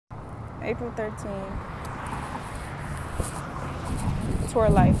April 13th. Tour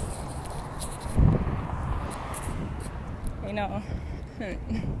life. You know,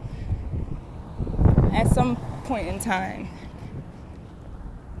 at some point in time,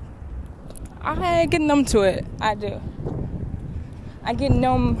 I get numb to it. I do. I get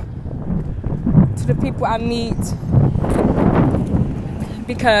numb to the people I meet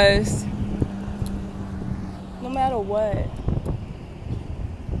because no matter what,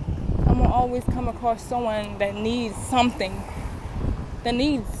 I'm gonna always come across someone that needs something, that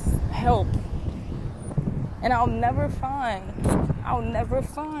needs help. And I'll never find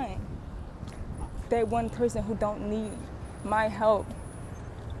that one person who don't need my help,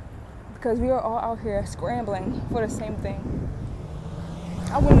 because we are all out here scrambling for the same thing.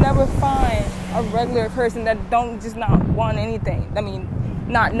 I will never find a regular person that don't just not want anything. I mean,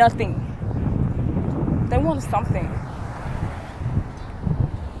 not nothing. They want something.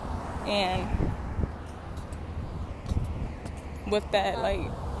 And with that, like,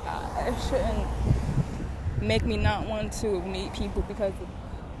 it shouldn't make me not want to meet people because of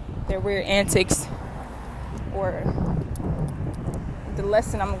their weird antics or the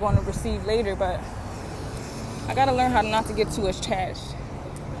lesson I'm going to receive later. But I got to learn how not to get too attached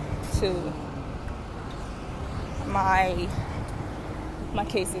to my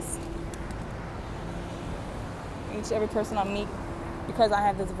cases. Every person I meet, because I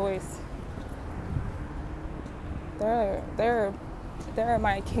have this voice, they're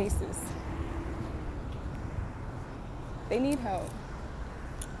my cases. They need help.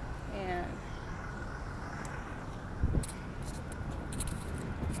 And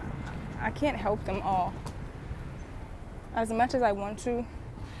I can't help them all. As much as I want to,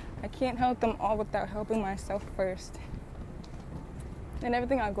 I can't help them all without helping myself first. And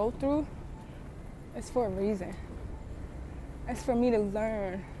everything I go through is for a reason. It's for me to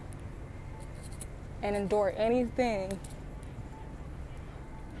learn and endure anything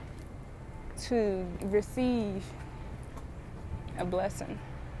to receive a blessing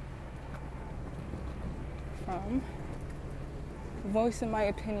from voicing my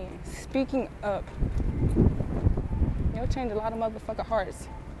opinion, speaking up. You'll change a lot of motherfucking hearts.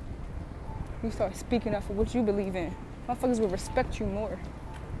 You start speaking up for what you believe in. Motherfuckers will respect you more.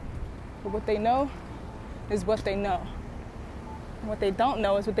 But what they know is what they know. And what they don't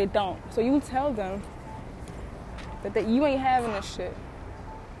know is what they don't. So you tell them that you ain't having this shit.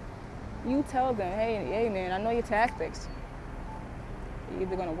 You tell them, hey man, I know your tactics. You're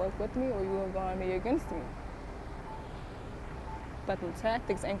either gonna work with me or you're gonna be against me. But the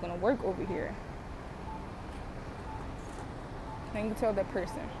tactics ain't gonna work over here. Then you tell that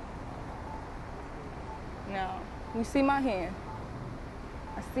person. Now, you see my hand.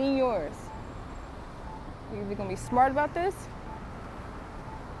 I see yours. You're either gonna be smart about this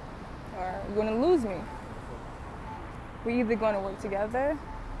or you're gonna lose me. We're either gonna work together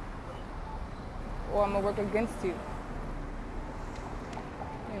or I'm gonna work against you.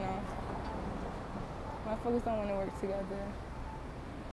 You know? Motherfuckers don't wanna work together.